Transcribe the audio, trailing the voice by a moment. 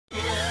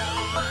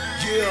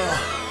Yeah,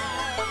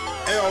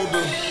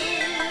 Elder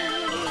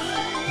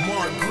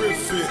Mark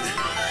Griffith.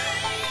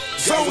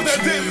 Song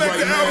that didn't make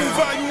the album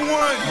volume 1.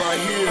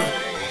 Right here.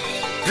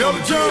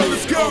 Elder John,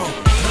 let's go.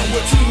 Now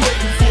what you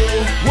waiting for?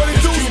 What it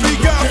do,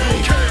 speak out.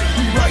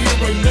 We right here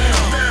right now.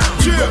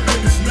 We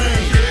reppin' his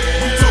name.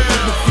 We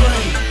talking the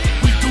flame.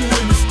 We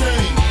doing this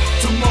thing.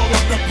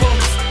 Tomorrow's not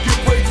promised.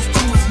 Give praises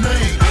to his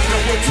name. Now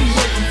what you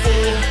waiting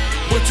for?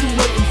 What you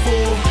waiting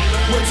for?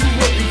 What you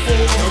waiting for?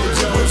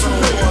 What you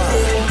waiting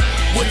for?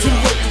 What you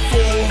waiting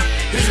for?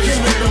 His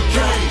kingdom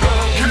came.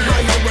 We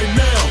right here right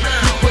now.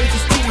 Give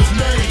praises to his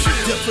name.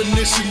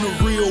 Definition of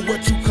real,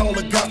 what you call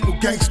a gospel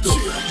gangster.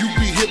 You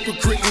be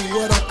hypocrite in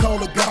what I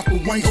call a gospel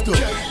wankster.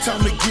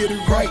 Time to get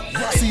it right.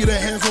 See the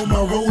hands on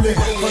my rolling.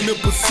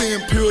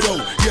 100% pure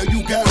though. Yeah,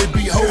 you gotta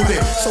be holy.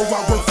 So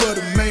I work for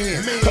the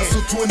man.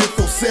 Hustle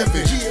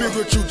 24/7.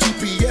 Spiritual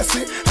GPS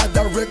it. I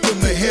direct them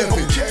to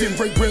heaven. Then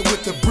break bread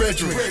with the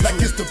brethren like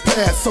it's the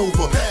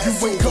Passover. You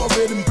ain't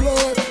covered in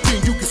blood, then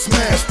you get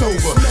smashed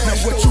over. Now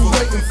what you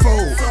waiting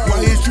for?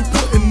 Why is you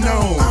putting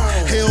on?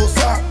 Hell's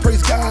out,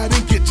 praise God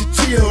and get your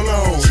chill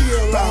on.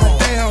 Bow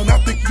down, I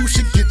think you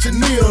should get your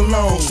kneel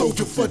on.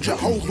 Soldier for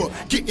Jehovah,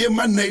 get in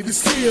my Navy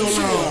SEAL on.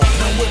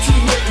 Now what you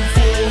waiting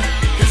for?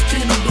 His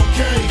kingdom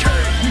came.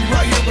 We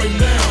right here right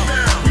now.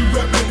 We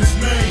reppin' his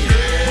name.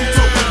 We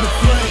talking the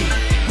flame.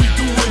 We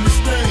doing this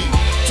thing.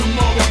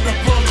 Tomorrow's not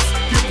promised.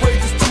 Give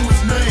praises to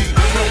his name.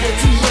 Now what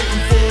you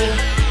waiting for?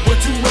 What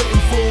you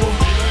waiting for?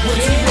 What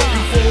you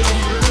waiting for?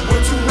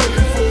 What you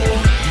waiting for?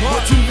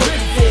 What you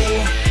waiting for?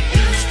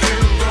 His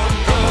kingdom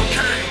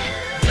came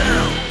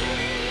down.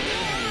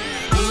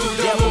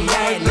 Devil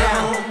mad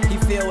now, he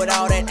filled with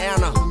all that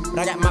Anna. But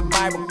I got my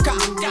Bible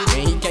cocked,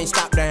 and he can't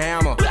stop the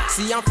hammer.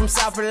 See, I'm from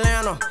South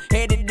Atlanta,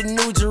 headed to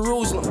New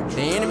Jerusalem.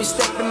 The enemy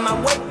stepped in my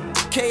way,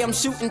 okay, I'm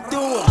shooting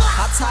through him.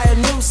 I tie a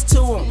noose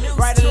to him,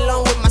 right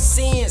along with my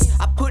sins.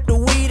 I put the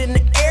weed in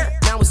the air,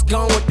 now it's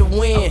gone with the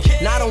wind.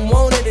 Now I don't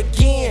want it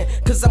again,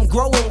 cause I'm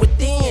growing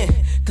within.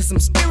 Cause I'm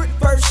spirit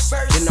first,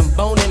 then I'm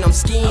bone and I'm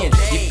skin.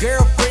 Your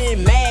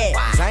girlfriend mad,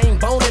 cause I ain't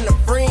boning a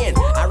friend.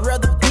 I'd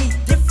rather be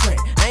different,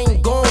 I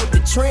ain't going with the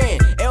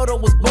trend. Elder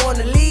was born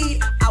to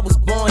lead, I was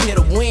born here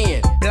to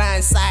win.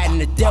 Blindsiding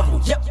the devil,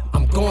 yep,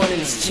 I'm going in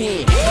his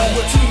chin. Now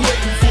what you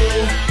waiting for?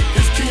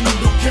 His kingdom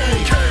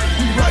came.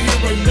 We right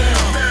here right now.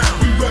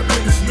 We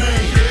reppin' his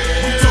name.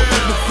 We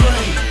talking the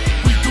flame.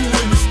 We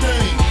doing this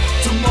thing.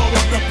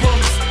 Tomorrow's not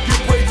promised.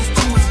 Give praises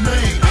to his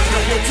name.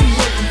 Now what you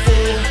waiting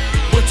for?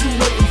 What you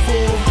waiting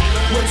for?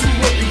 What you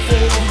waiting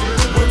for?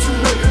 What you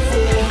waiting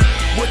for?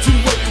 What you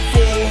waiting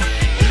for?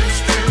 His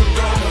kingdom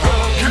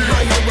come. We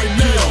right here right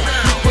now.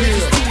 Give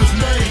praises to his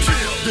name.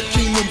 The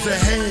kingdom's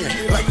at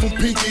hand, like from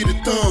pinky to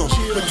thumb.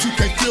 But you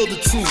can't feel the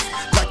truth,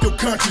 like your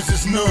conscience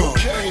is numb.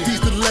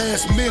 These the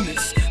last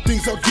minutes,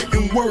 things are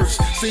getting worse.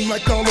 Seem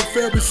like all the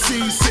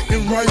Pharisees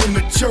sitting right in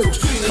the church.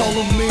 Call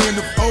them men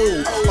of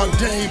old,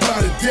 ordained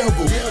by the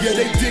devil. Yeah,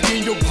 they dig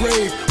in your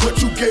grave,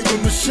 but you gave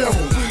them the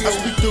shovel. I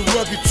speak the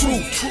rugged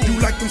truth, you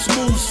like them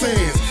smooth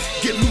sands.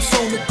 Get loose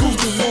on the goose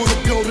and wanna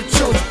go to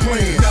church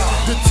playing.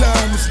 The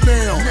time is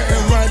now,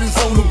 and writing's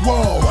on the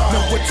wall.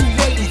 Now what you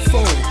waiting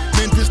for?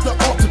 Man, this the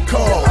altar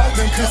call.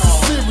 Man, this is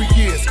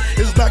serious,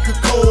 it's like a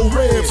cold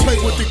red. Play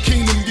with the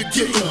kingdom, you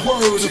get the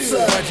word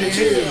inside your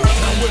head.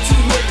 Now what you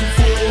waiting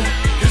for?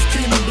 His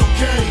kingdom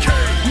came.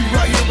 We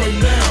right here right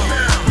now.